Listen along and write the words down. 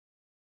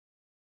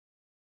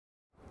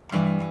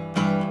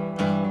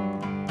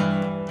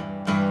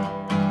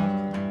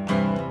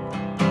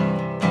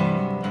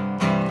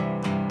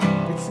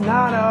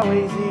not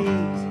always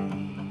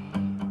easy.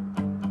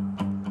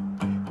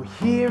 We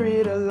hear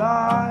it a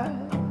lot.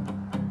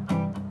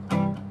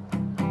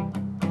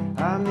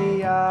 I'm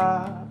the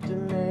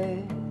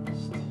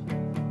optimist.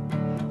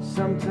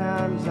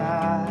 Sometimes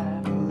I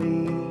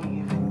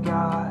believe in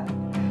God,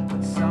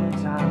 but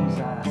sometimes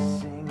I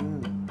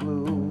sing the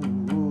blues.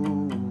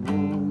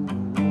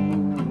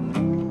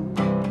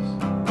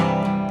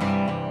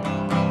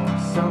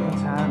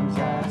 Sometimes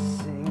I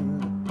sing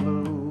the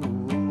blues.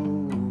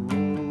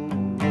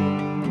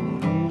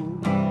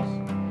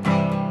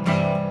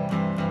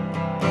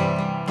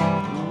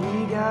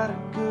 We got a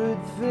good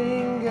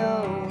thing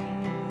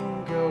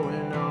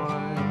going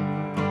on.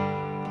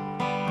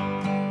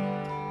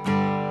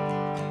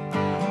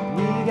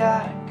 We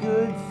got a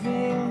good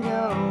thing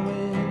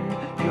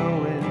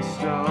going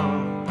strong.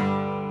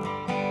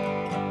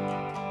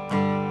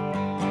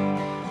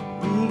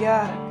 We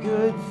got a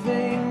good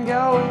thing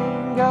going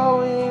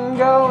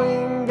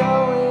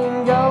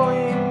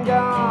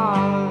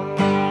gone.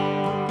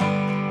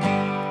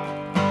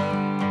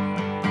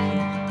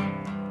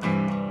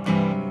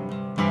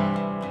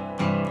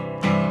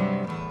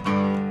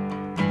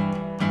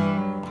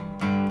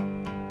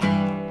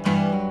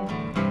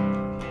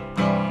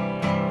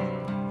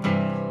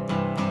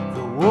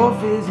 The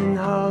wolf isn't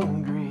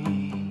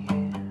hungry,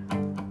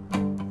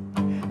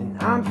 and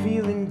I'm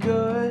feeling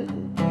good.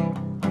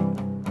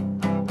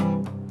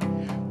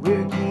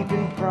 We're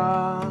keeping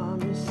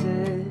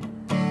promises.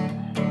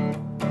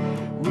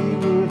 We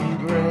wouldn't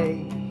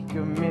break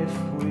them if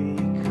we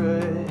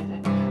could,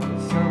 but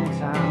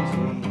sometimes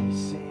we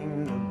sing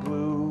the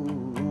blues.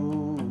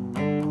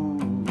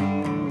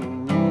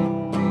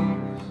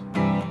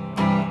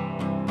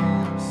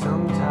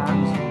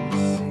 Sometimes we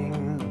sing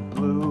the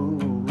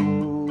blues.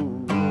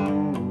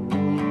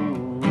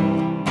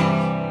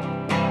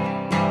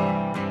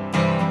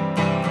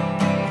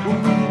 We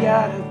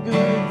got a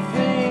good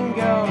thing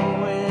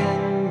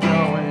going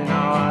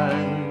on.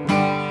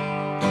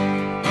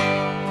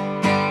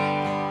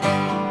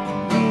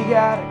 We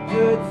got a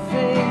good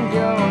thing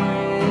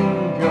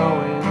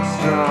going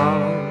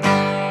strong.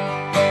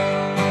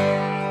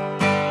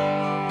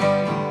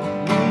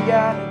 We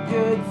got a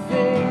good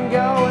thing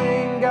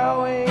going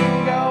on.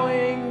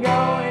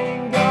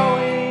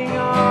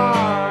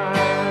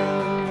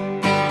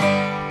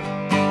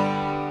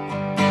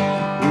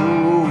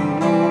 Ooh,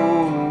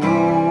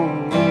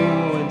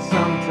 and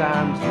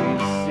sometimes we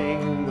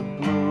sing the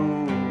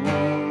blues.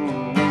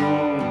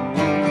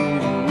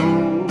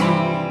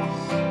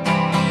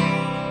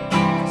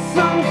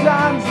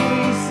 Sometimes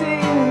we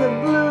sing the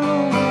blues.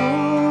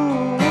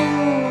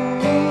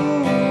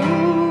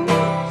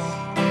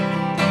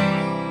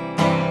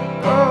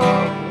 Oh,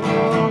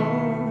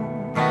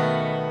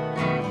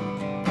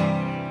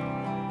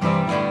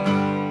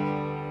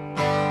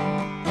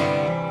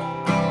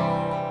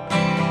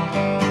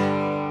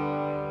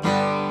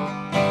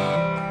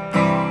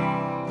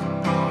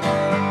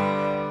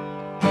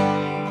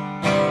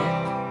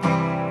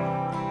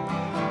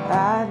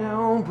 I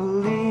don't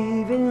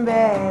believe in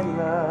bad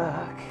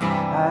luck.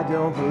 I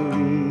don't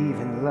believe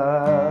in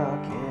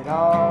luck at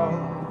all.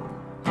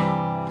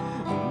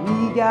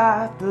 We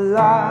got the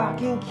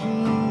lock and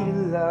key to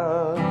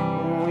love,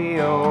 and we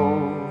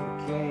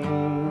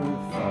overcame the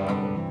fall.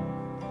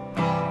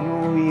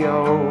 And we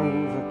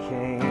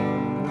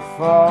overcame the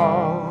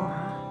fall.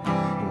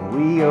 And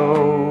we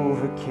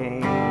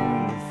overcame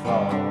the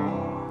fall.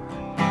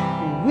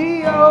 And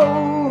we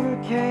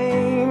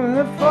overcame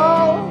the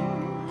fall.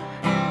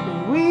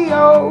 We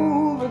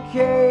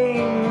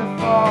overcame the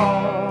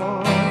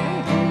fall.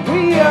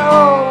 We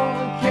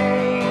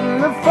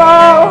overcame the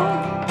fall.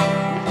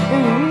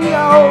 And we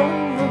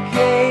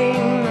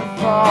overcame the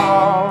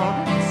fall.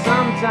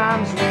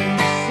 Sometimes we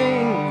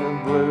sing the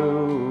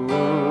blues.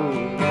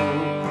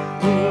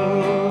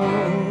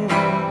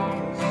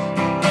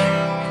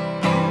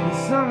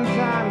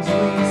 Sometimes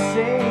we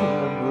sing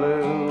the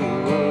blues.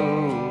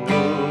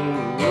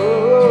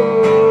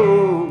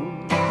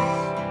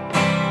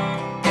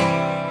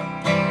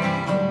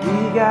 We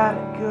got a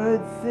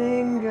good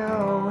thing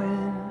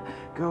going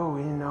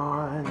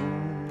on.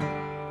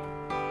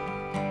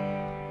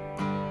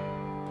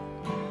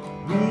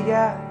 We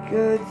got a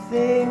good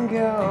thing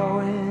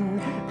going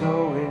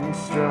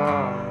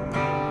strong.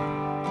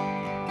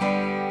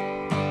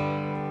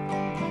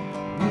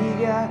 We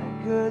got a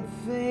good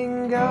thing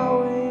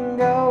going